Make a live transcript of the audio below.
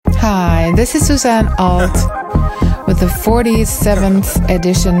Hi, this is Suzanne Alt with the 47th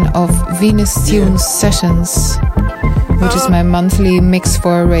edition of Venus Tunes Sessions, which is my monthly mix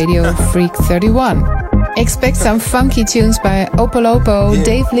for Radio Freak 31. Expect some funky tunes by Opolopo,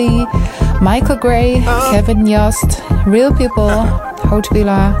 Dave Lee, Michael Gray, Kevin Yost, Real People,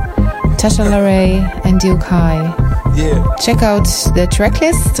 Hotwila, Tasha LaRae, and Duke High. Check out the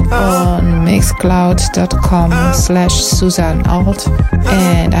tracklist on mixcloud.com/Suzanne Alt,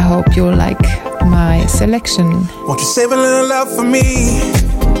 and I hope you like my selection. Won't you save a little love for me?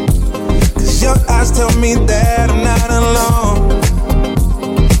 'Cause your eyes tell me that I'm not alone.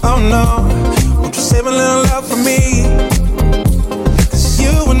 Oh no, won't you save a little love for me? 'Cause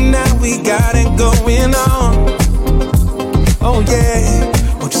you and I, we got it going on. Oh yeah,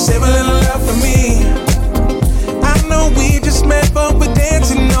 won't you save a little love for me? I know we just met, but we're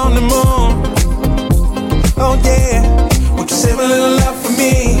dancing on the moon. Oh yeah, won't you save a little love for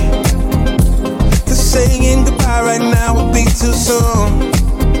me? 'Cause saying goodbye right now would be too soon.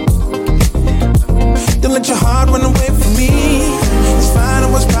 Don't let your heart run away from me. It's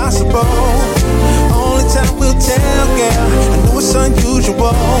finding what's possible. Only time will tell, girl. I know it's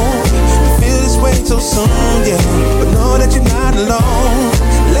unusual to feel this way so soon, yeah. But know that you're not alone.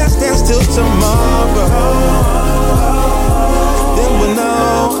 Let's dance till tomorrow. Then we'll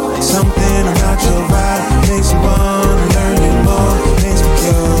know something about your vibe makes me wanna learn you more. Makes me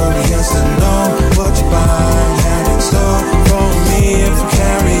curious to know what you find have in store for me. If we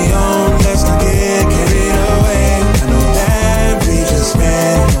carry on, let's not get carried away. I know that we just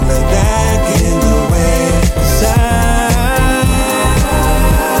met, don't let that get in the way. 'Cause I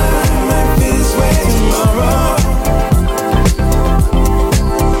might feel this way tomorrow.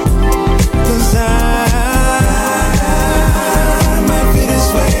 'Cause I might feel this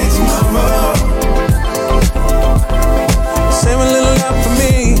way tomorrow. Save a little love for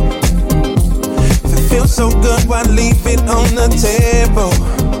me. If it feels so good, why leave it on the table?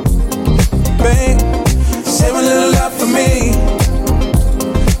 Babe, save a little love for me.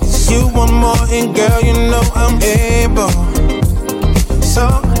 'Cause you want more, and girl, you know I'm able. So,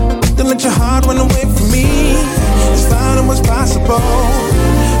 don't let your heart run away from me. It's finding what's possible.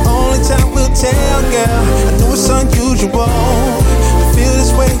 Only time will tell, girl. I know it's unusual to feel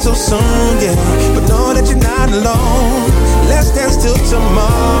this way so soon, yeah. But know that you're not alone. Let's dance till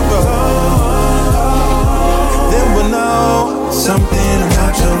tomorrow. Then we'll know something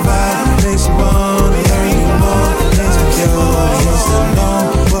about your vibe makes me wanna learn you more. Makes me curious to know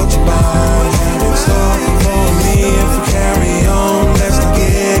what you buy have in store for me. If we carry on, let's not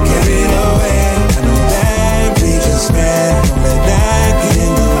get carried away. I know that we just met, don't let that get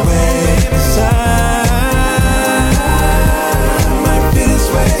in the way. 'Cause I might feel this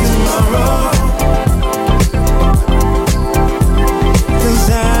way tomorrow. 'Cause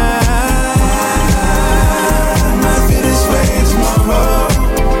I might feel this way tomorrow.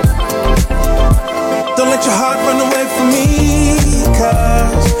 Don't let your heart run away from me,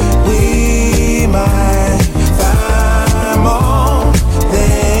 'cause we might find more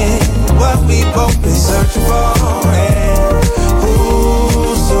than what we both been searching for. And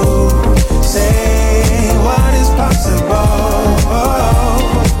who's to say what is possible?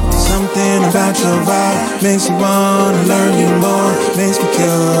 Something about your vibe makes me wanna learn you more. Makes me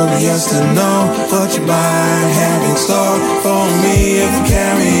curious to know what you might have in store for me. If we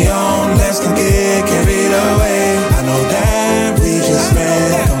carry on, let's not get carried away. I know that we just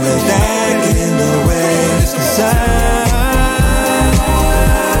met, don't let that get in the way. 'Cause I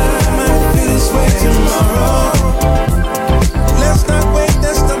might feel this way tomorrow. Let's not wait,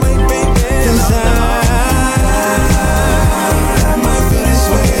 baby. 'Cause I might feel this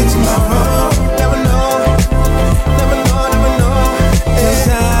way tomorrow. Never know, never know, never know. 'Cause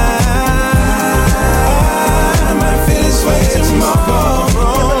I might feel this way tomorrow.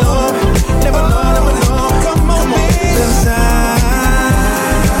 Never know, never know, never know. Come on.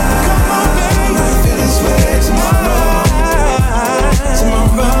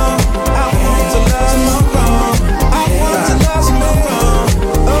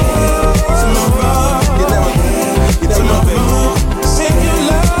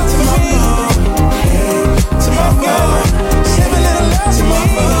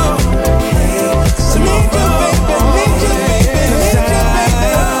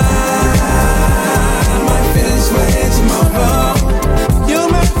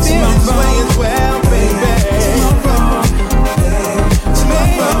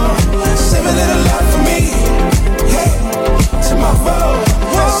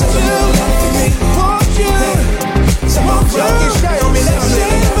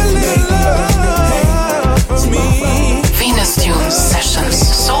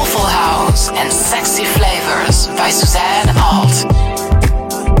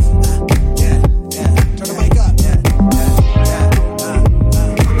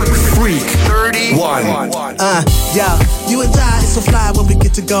 fly when we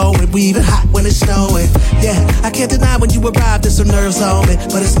get to go, and we even hot when it's snowing. Yeah, I can't deny when you arrive, there's some nerves on me,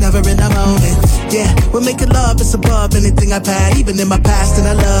 but it's never in the moment. Yeah, we're making love, it's above anything I've had, even in my past, and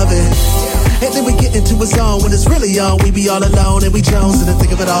I love it. And then we get into a zone when it's really on. We be all alone and we Jones. And the thing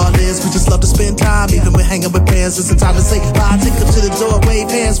of it all is we just love to spend time. Even when hanging with friends, it's the time to say bye. Take them to the door, wave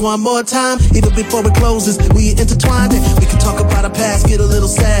hands one more time. Even before it closes, we intertwined it. We can talk about our past, get a little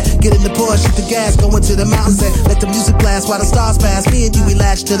sad. Get in the Porsche, shoot the gas, go into the mountains and let the music blast while the stars pass. Me and you, we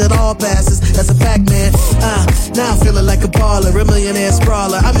latch till it all passes. That's a fact, man. Now I'm feeling like a baller, a millionaire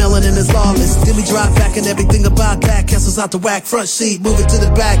sprawler. I'm melanin is lawless. Then we drive back and everything about that cancels out the whack. Front seat, moving to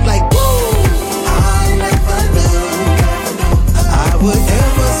the back like woo. I never knew I would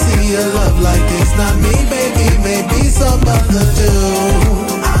ever see a love like this. Not me, baby, maybe some other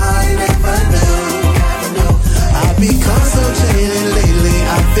dude. I never knew I've become so jaded lately.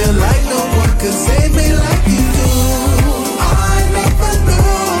 I feel like no one could save me like you do. I never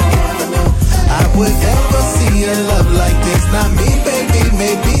knew I would ever see a love like this. Not me, baby,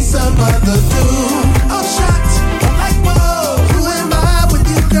 maybe some other dude. I'm shocked, I'm like, whoa, who am I with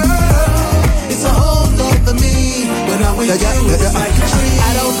you, girl? It's a whole nother me when I'm with you. It's like a dream.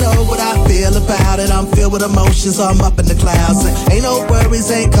 I don't know what I feel about it. I'm filled with emotions, I'm up in the clouds. And ain't no worries,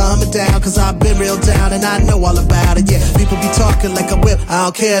 ain't coming down, cause I've been real down and I know all about it. Yeah, people be talking like a whip, I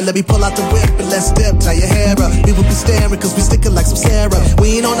don't care. Let me pull out the whip and let's dip, tie your hair up. People be staring cause we sticking like some Sarah.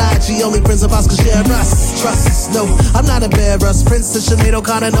 We ain't on IG, only friends of us cause share us. Trust us, no, I'm not embarrassed. Princess Sinead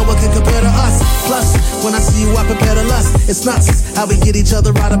O'Connor, no one can compare to us. Plus, when I see you, I prepare to lust. It's nuts how we get each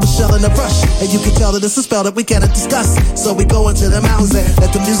other out of a shell in a rush. And you can tell that it's a spell that we cannot discuss. So we go into the mountains and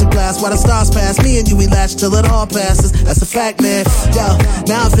let the music blast while the stars pass. Me and you, we latch till it all passes. That's a fact, man. Yo,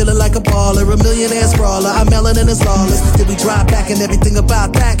 now I'm feeling like a baller, a millionaire sprawler. I'm melanin is lawless. Then we drive back and everything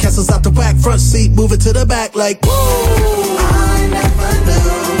about that cancels out the whack. Front seat, moving to the back like woo. I never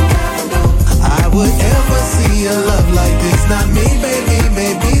knew I would ever see a love like this. Not me, baby,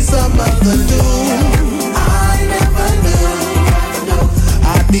 maybe some other dude. I never knew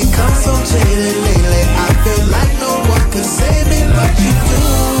I've become so jaded lately. I feel like no one can save me but you do.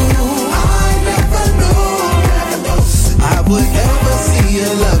 I never knew I would ever see a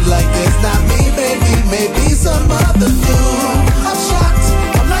love like this. Not me, baby, maybe some other dude. I'm shocked,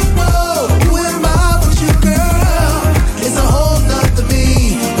 I'm like, whoa, who am I with you, girl?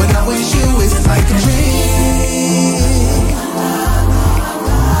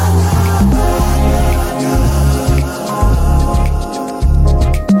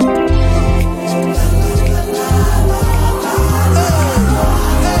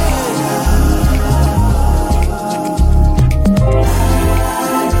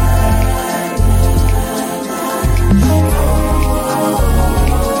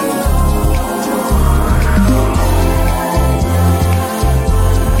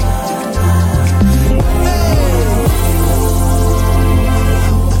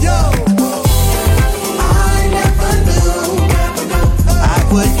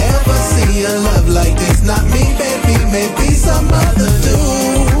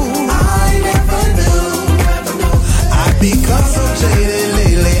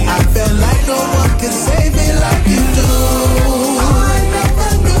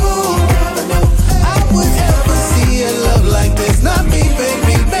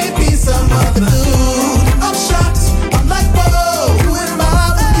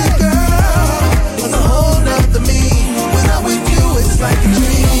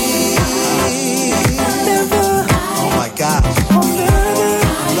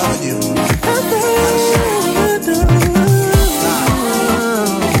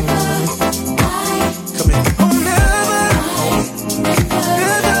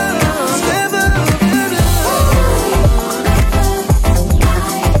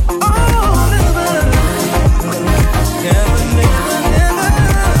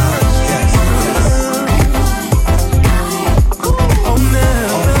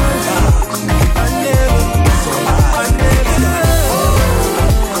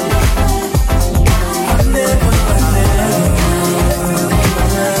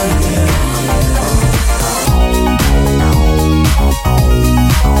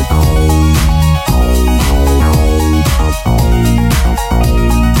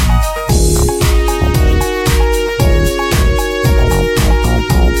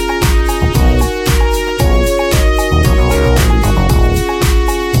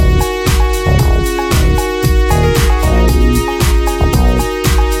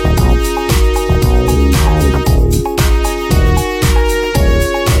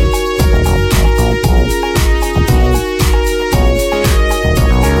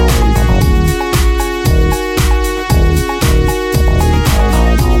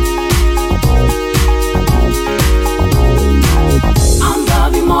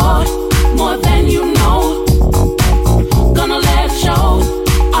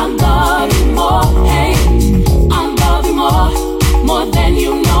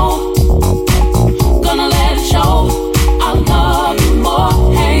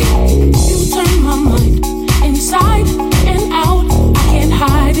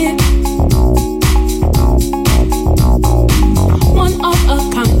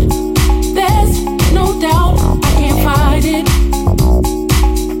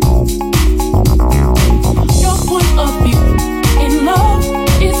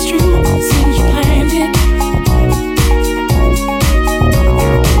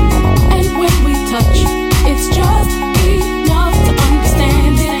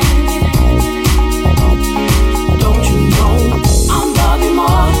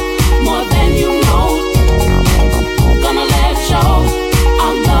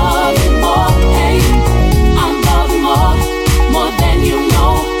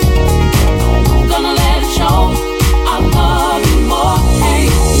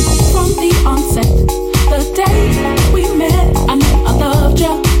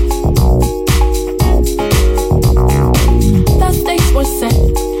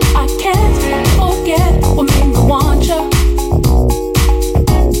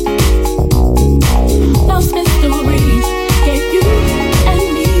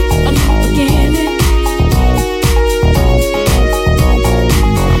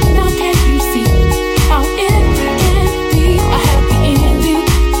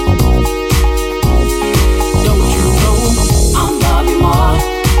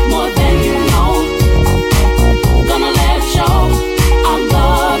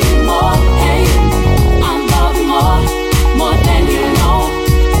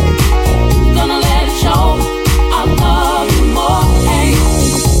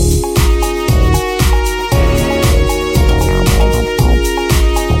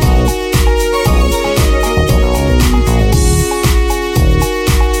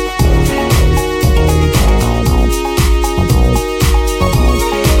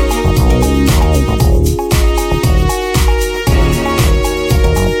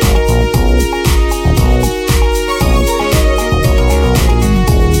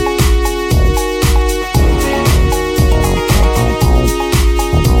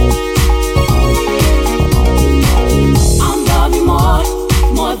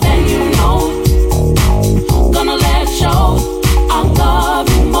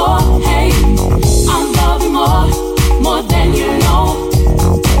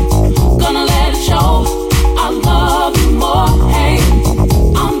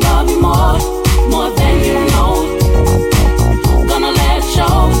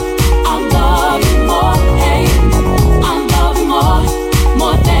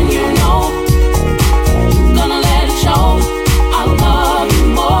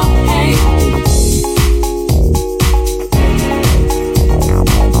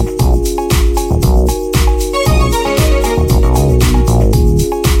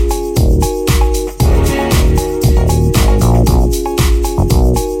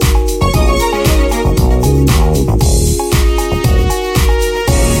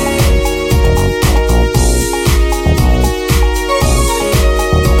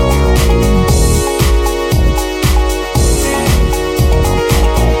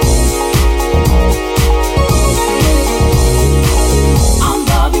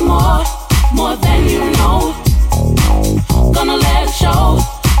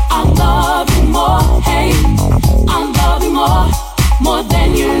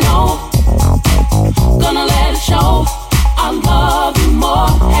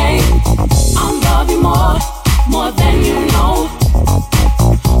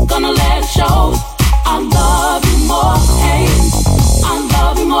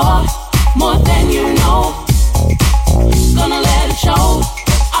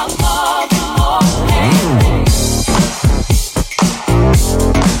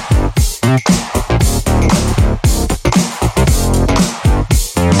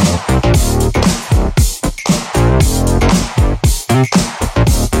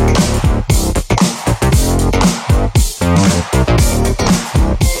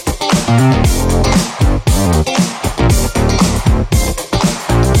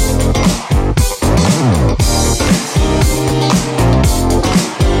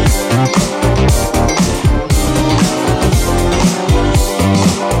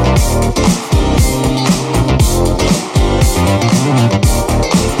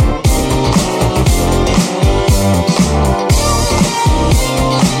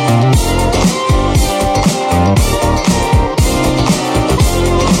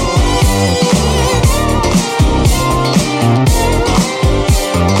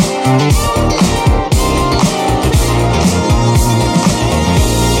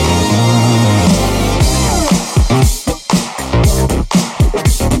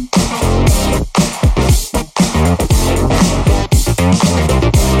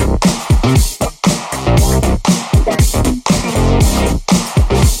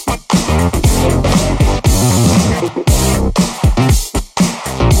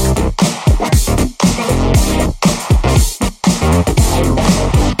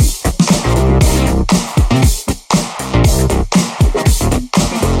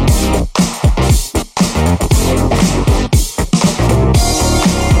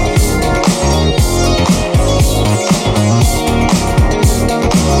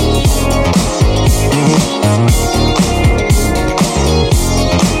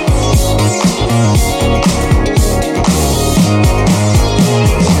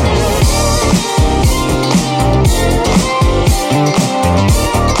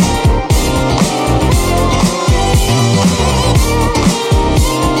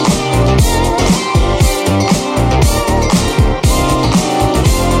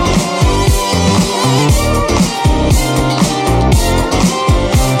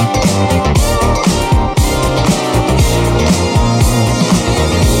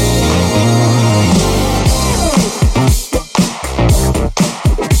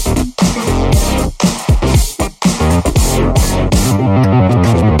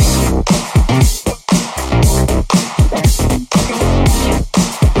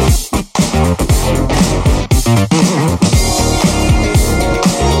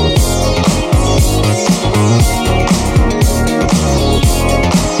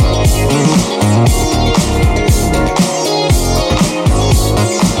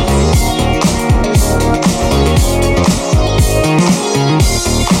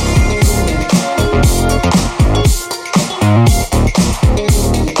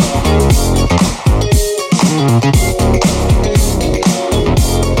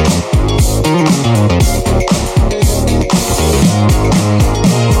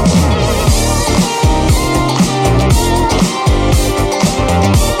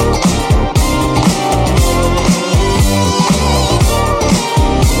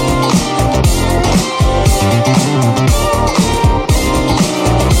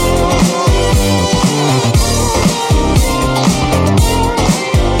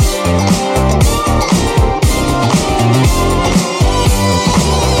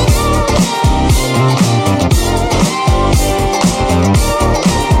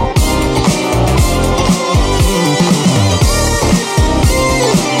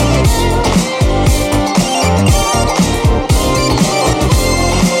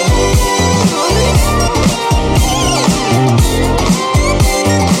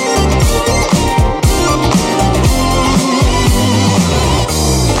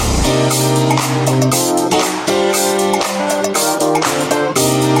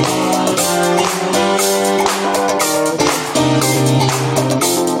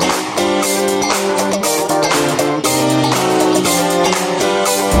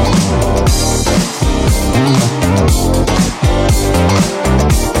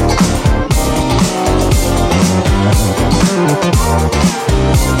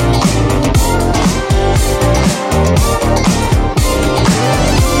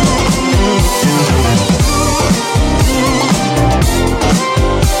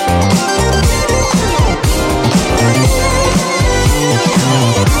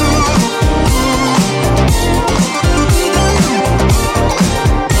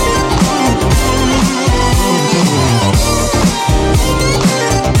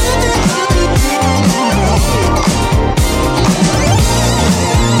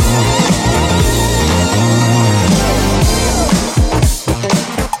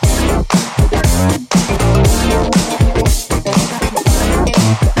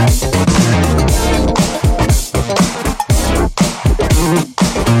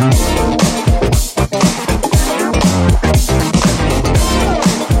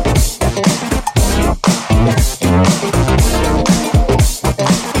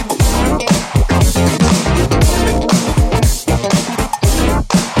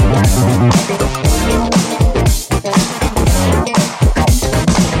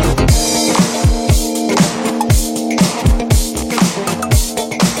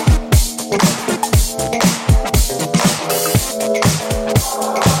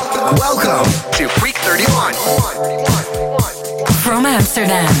 Welcome to Freak 31. From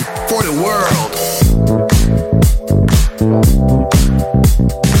Amsterdam. For the world.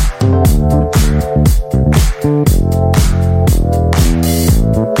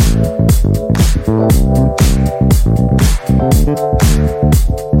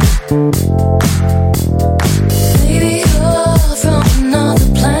 Maybe you're from another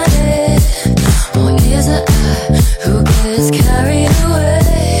planet, or is it I who gets carried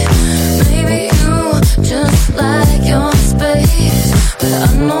away? Maybe you just like your space, but I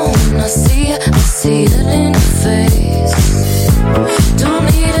know when I see it in your face. Don't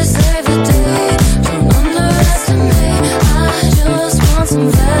need to save the day, don't underestimate. I just want some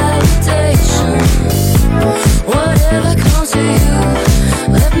validation. Whatever comes to you,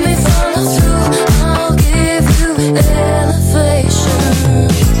 let me follow through. I'll give you elevation.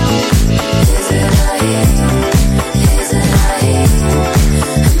 Is it I? Is it I?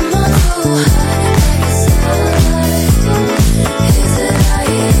 Am I too high like a satellite? Is it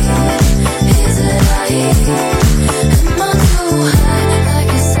I? Is it I? Am I too high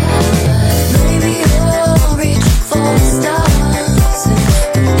like a satellite? Maybe you're reaching for the stars,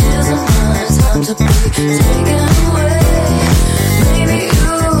 and it isn't my time to be taken away. Maybe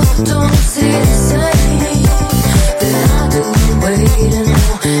you don't see the same that I do. Waiting,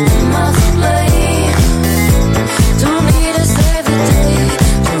 am I to blame? Don't need to save the day,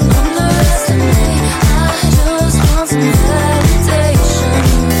 don't underestimate. I just want some validation.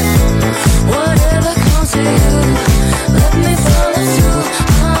 Whatever comes to you, let me follow through.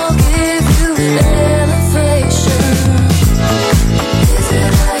 I'll give you elevation. Is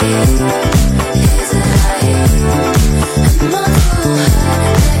it I? Is it I?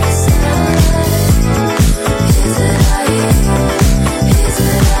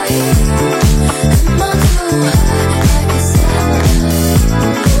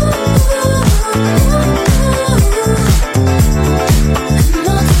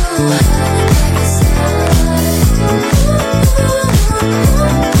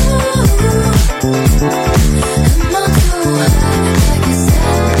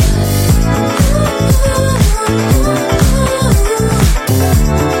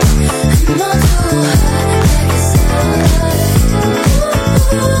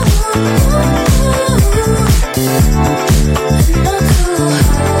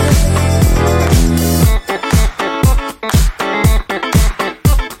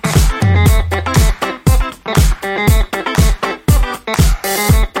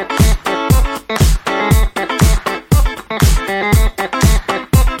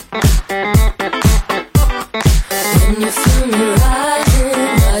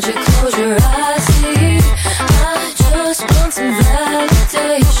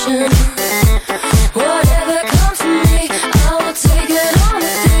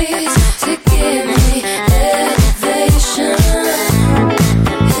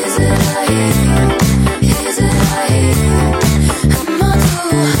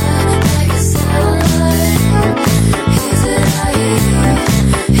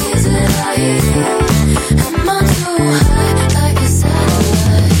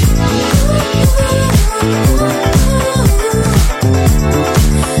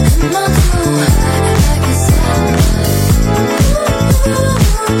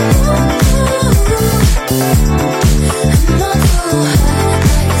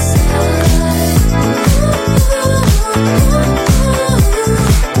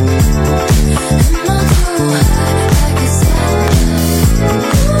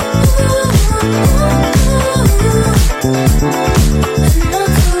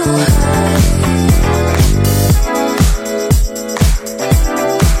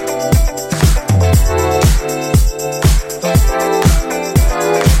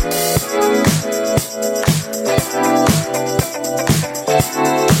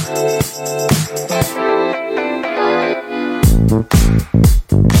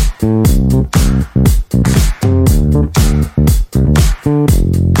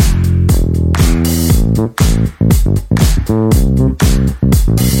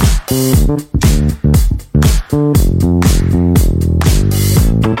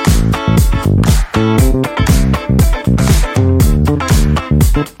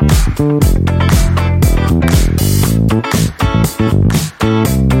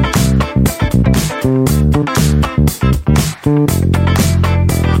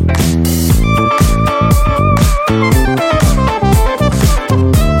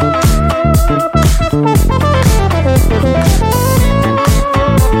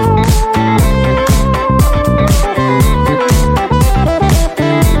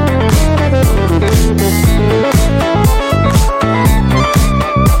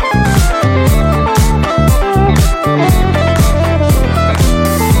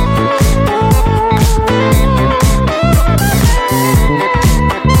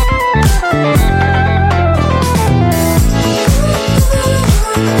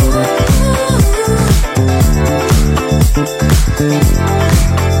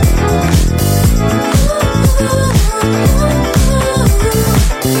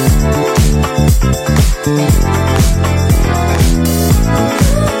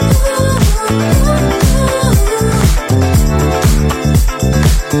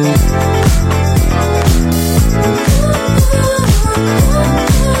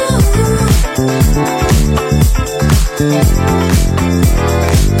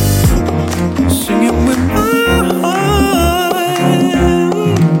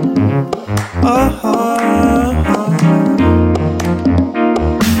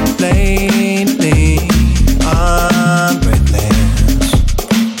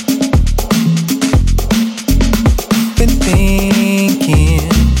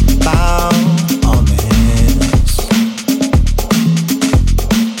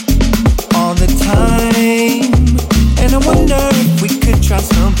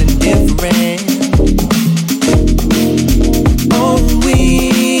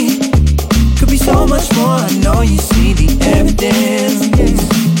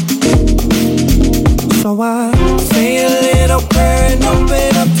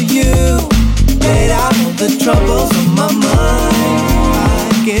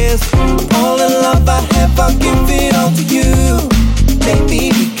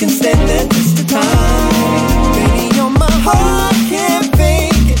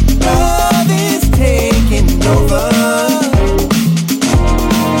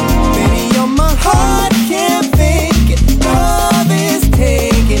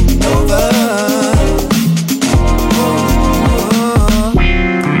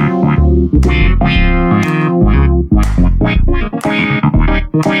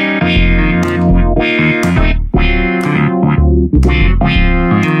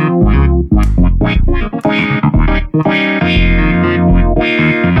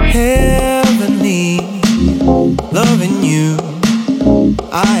 Heavenly, loving you,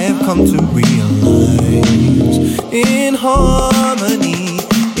 I have come to realize in harmony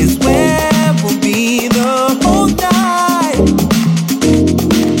is where we'll be the whole night.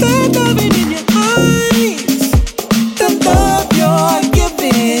 The loving in your eyes, the love you're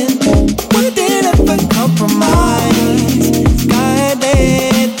giving, wouldn't ever compromise. God,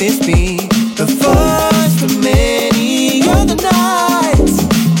 let this be the first of many other nights.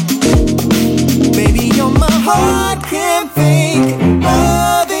 Baby, you're my heart can't fake.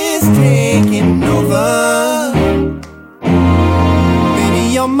 Love is taking over. Baby,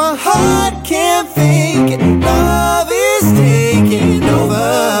 you're my heart can't fake it. Love is taking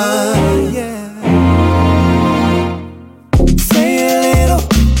over. Yeah. Say a little.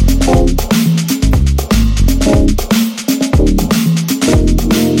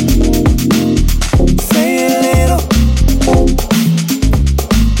 Say a little.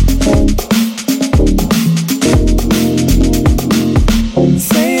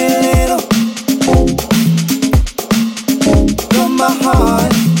 Say a little. You're my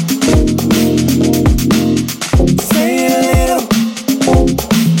heart. Say a little.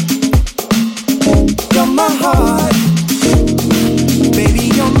 You're my heart. Baby,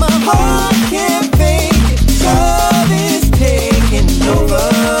 you're my heart can't fake it. Love is taking over.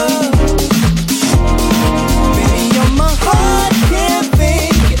 Baby, you're my heart can't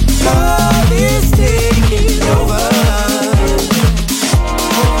fake it. Love is taking over.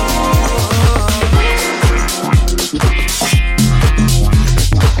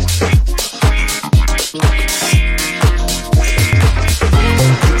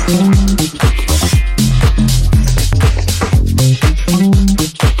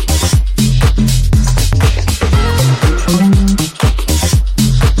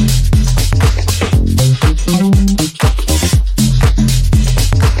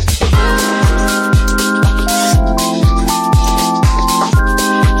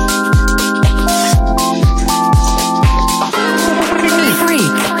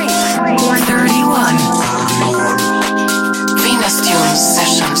 Freak 31. Venus Tunes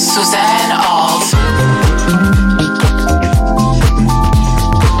Sessions, Suzanne Alt.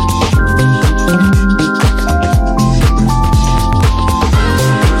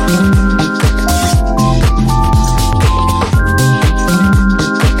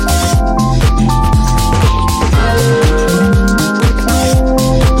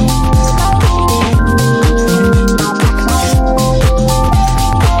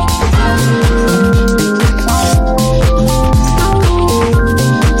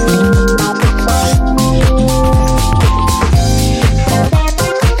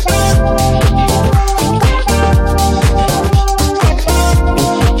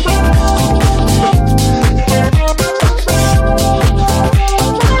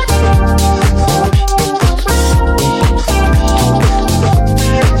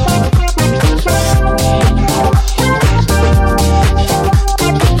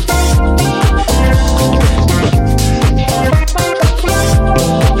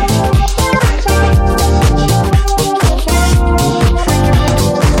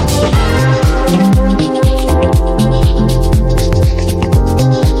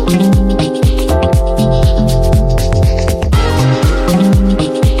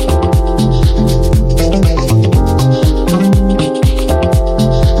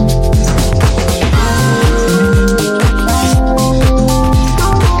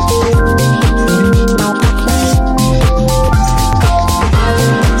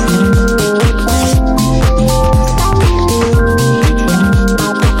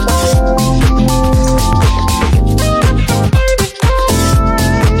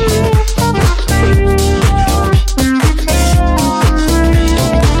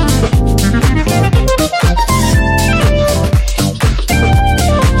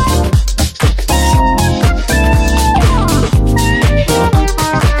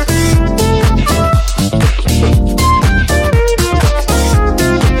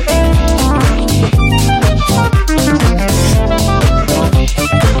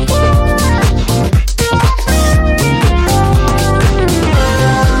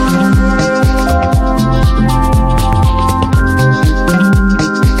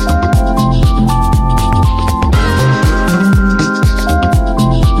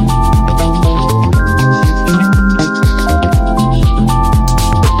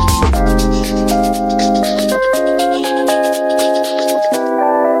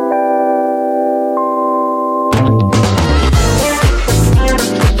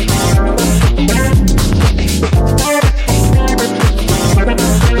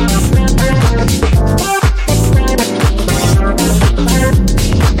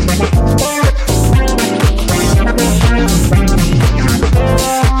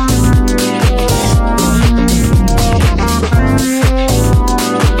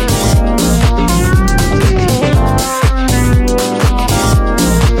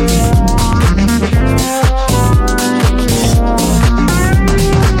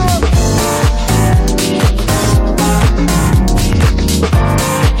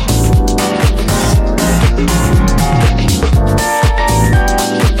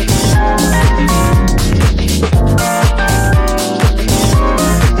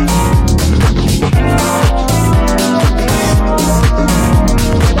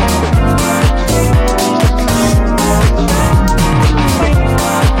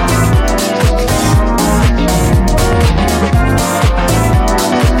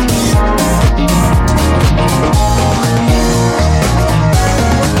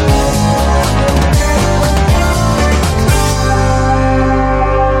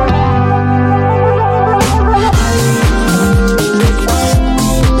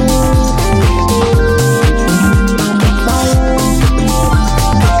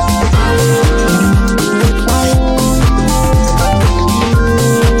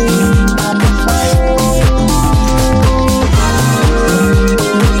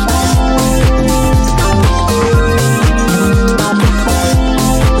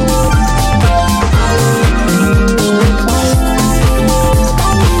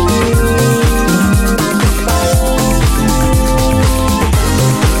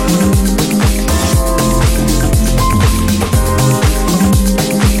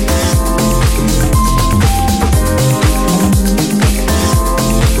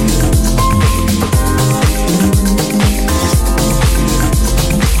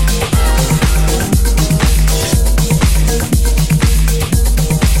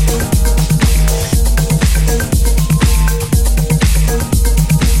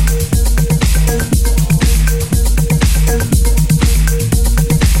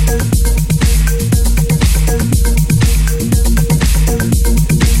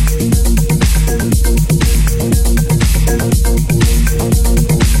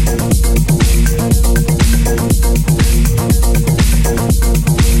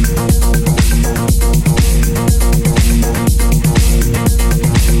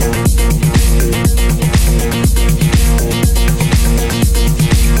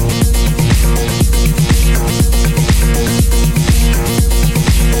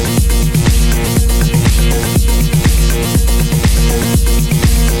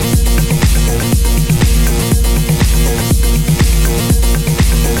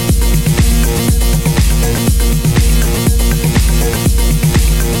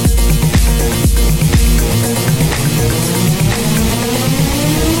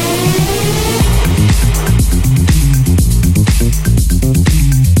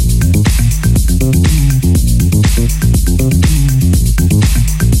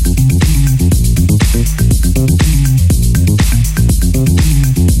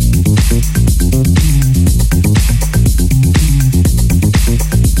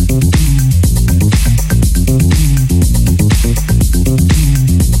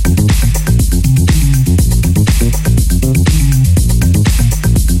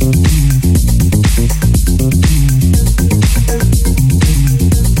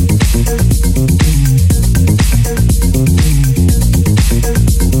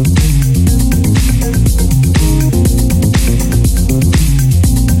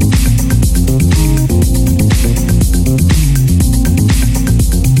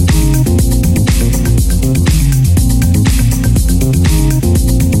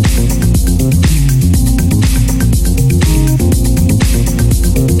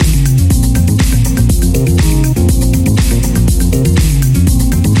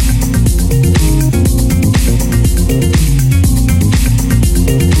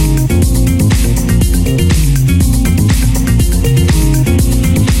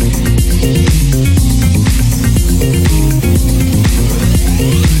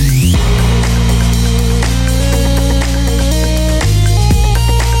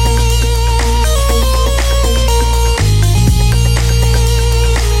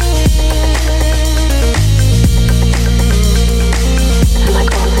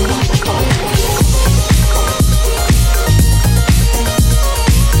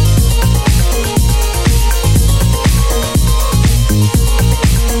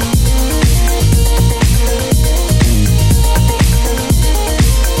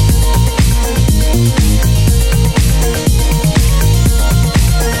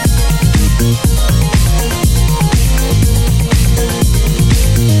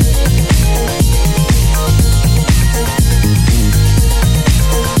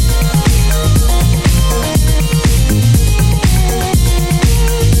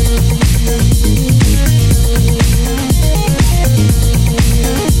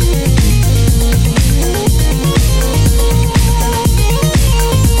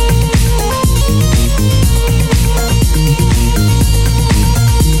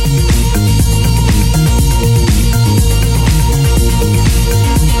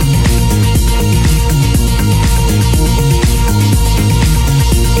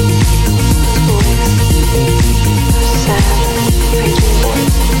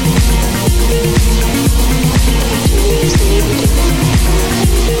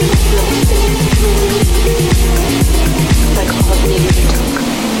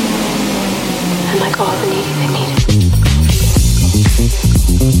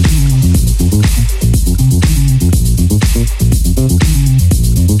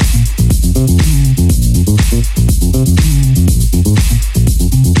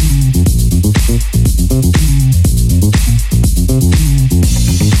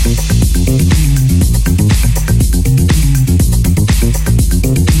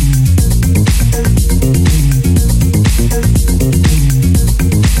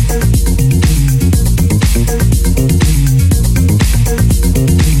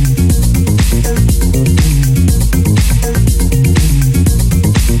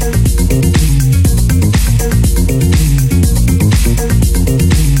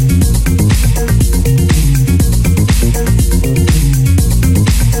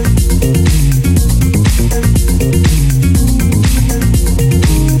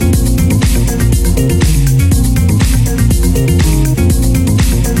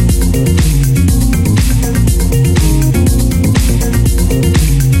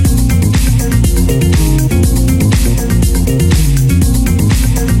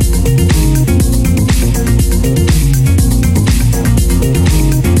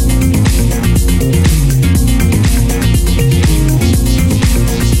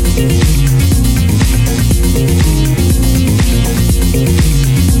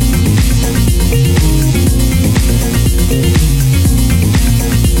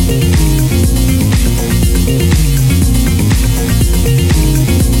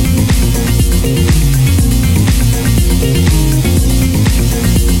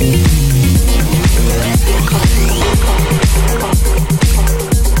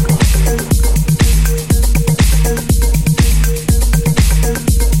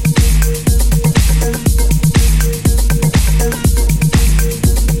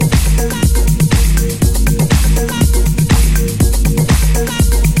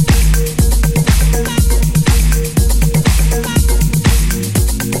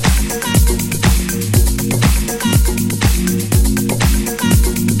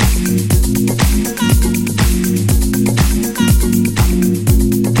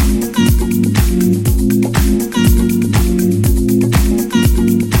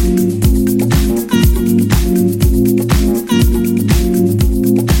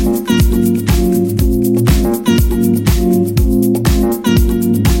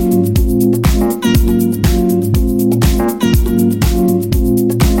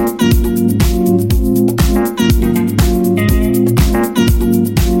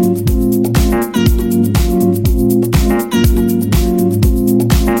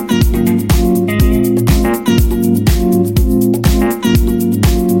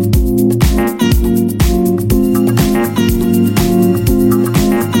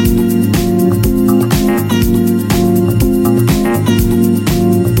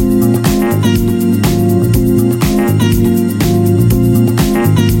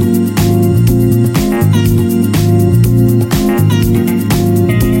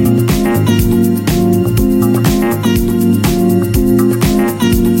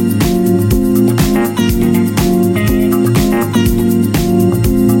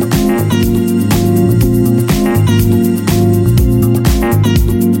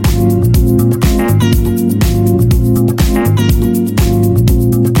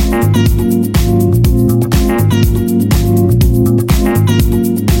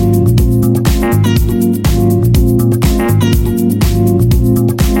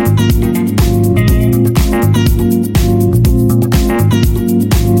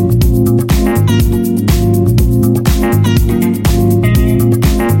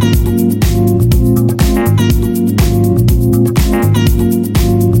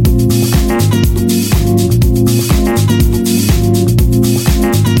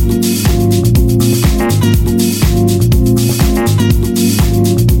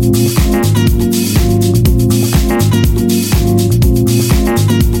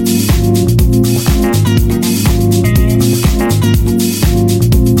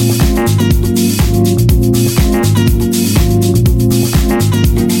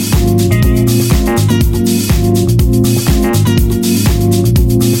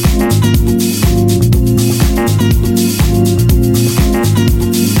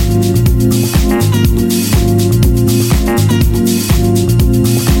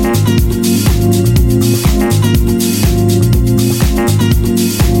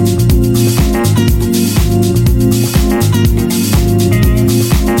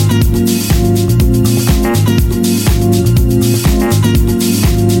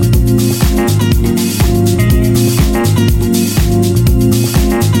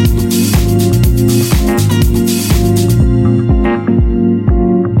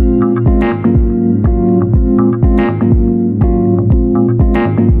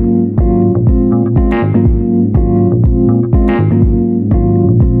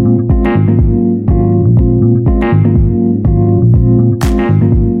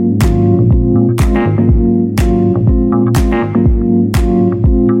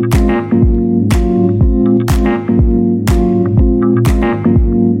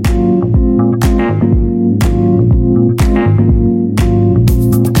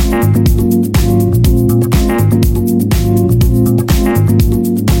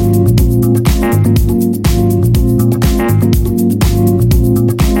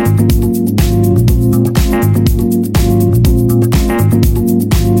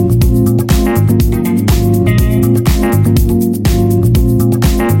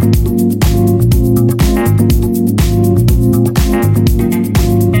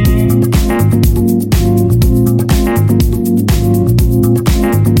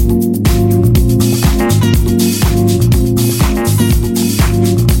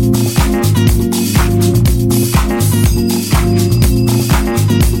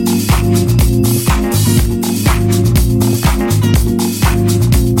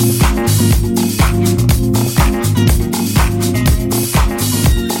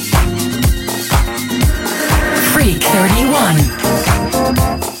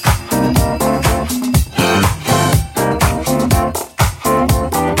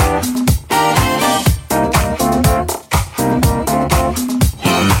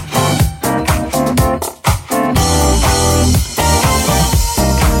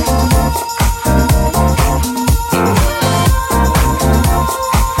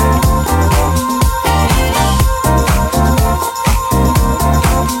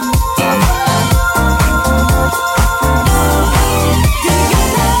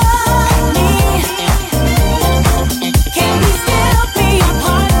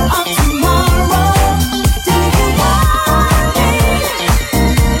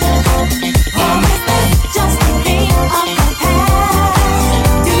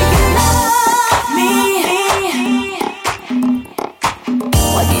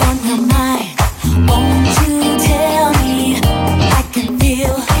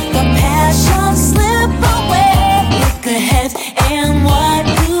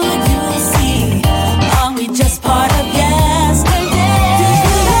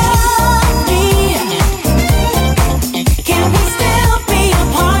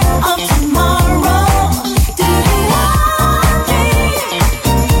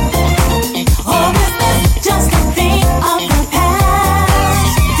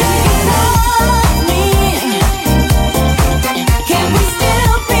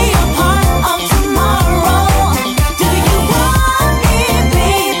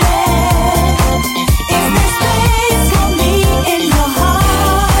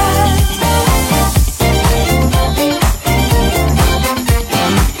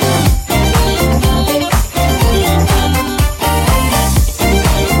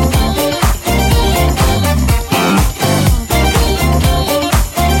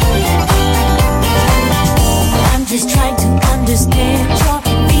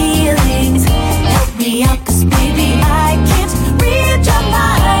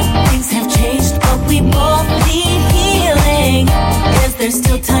 There's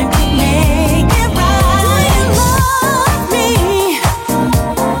still time to make it right. Do you love me?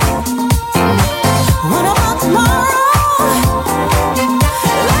 What about tomorrow?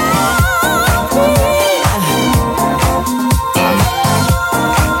 Love me.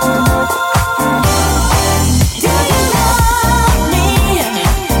 Do you love me?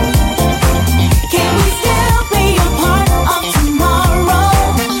 Can we still be a part of tomorrow?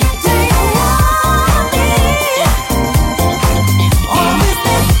 Do you want me? Or is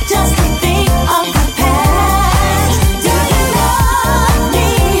this just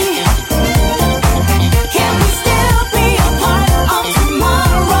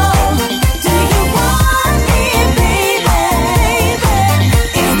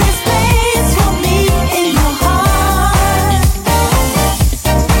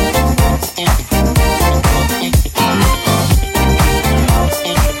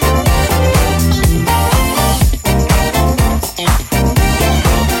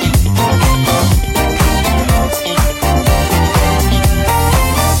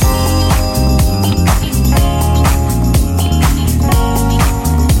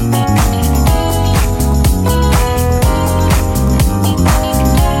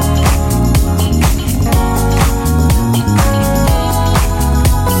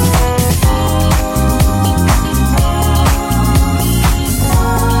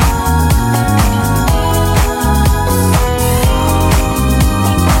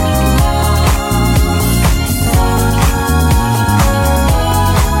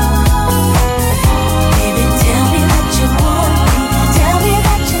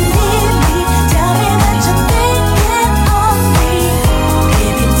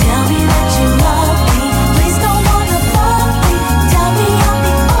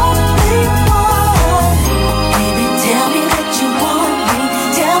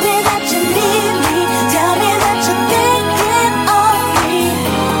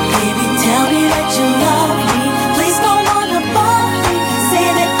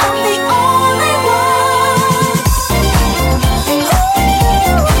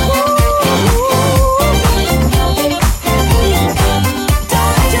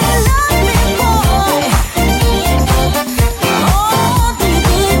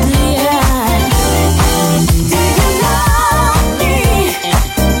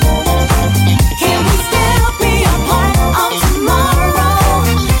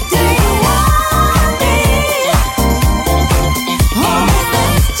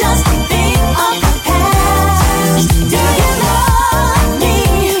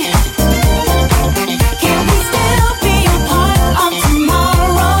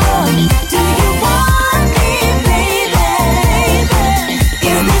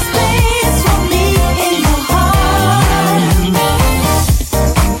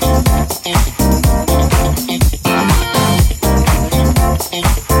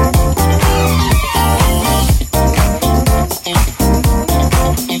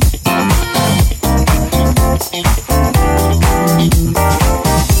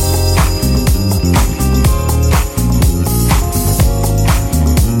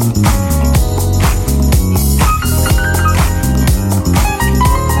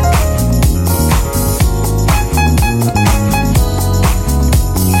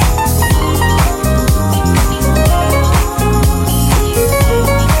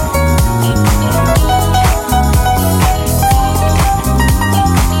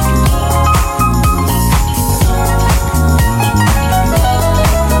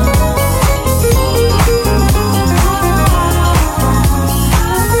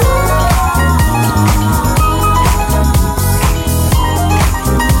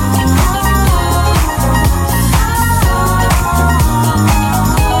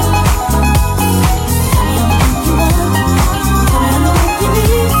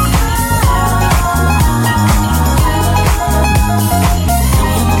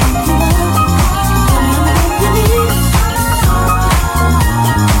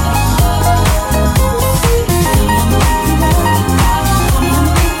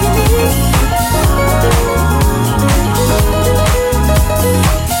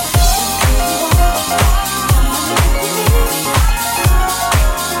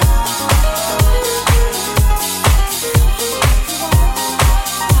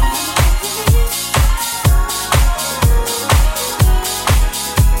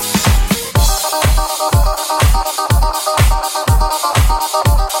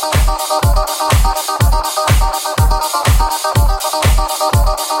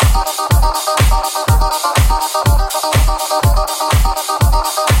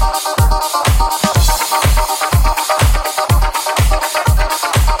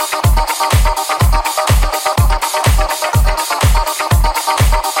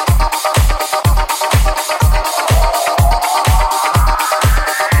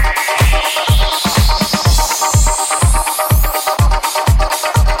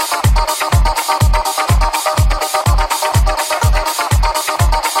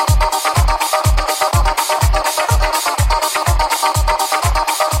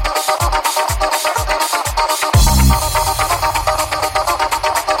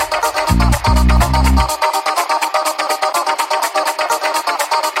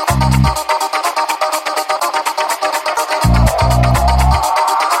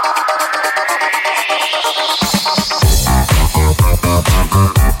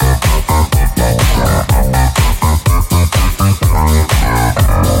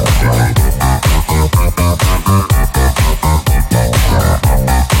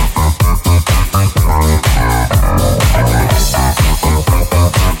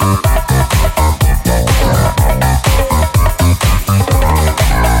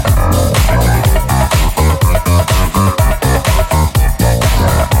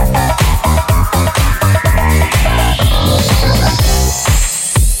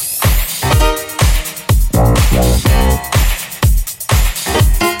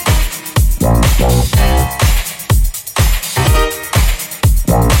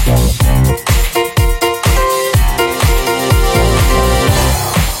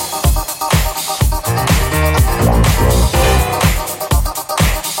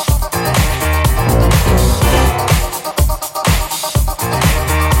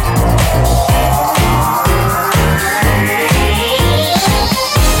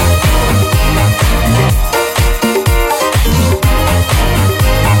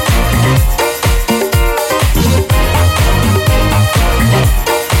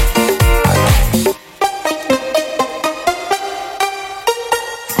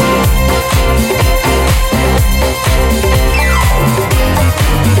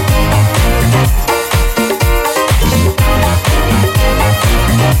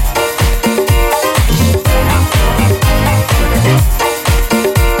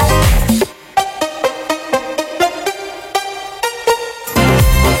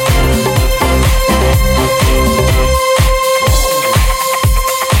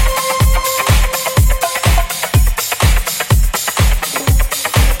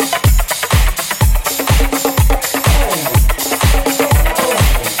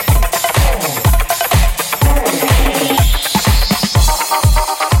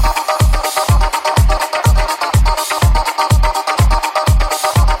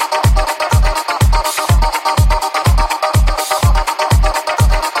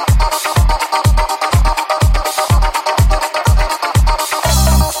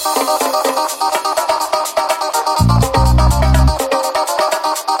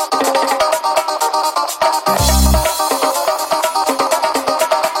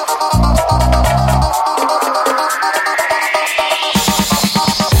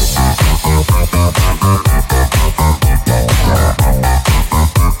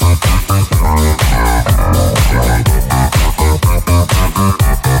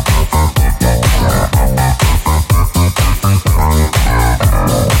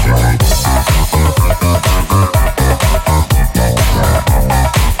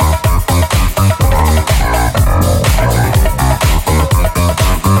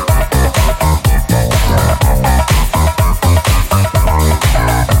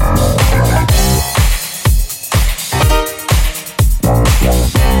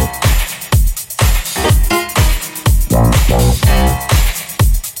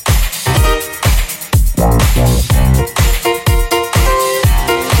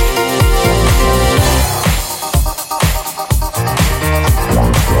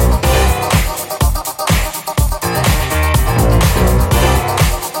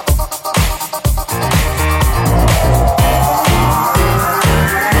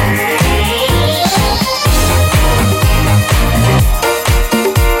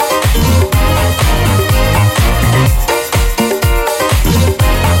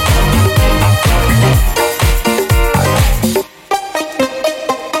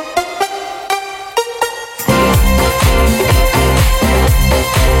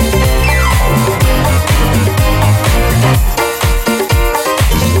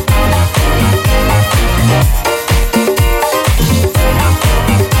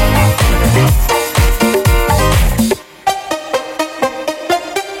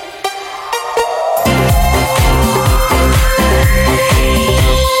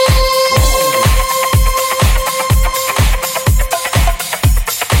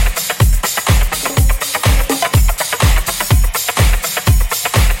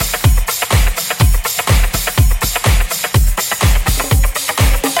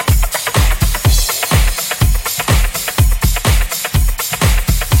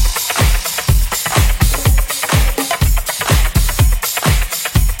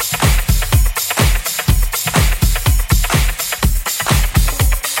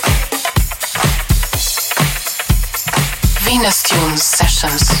Venus Tunes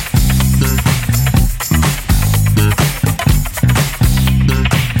Sessions.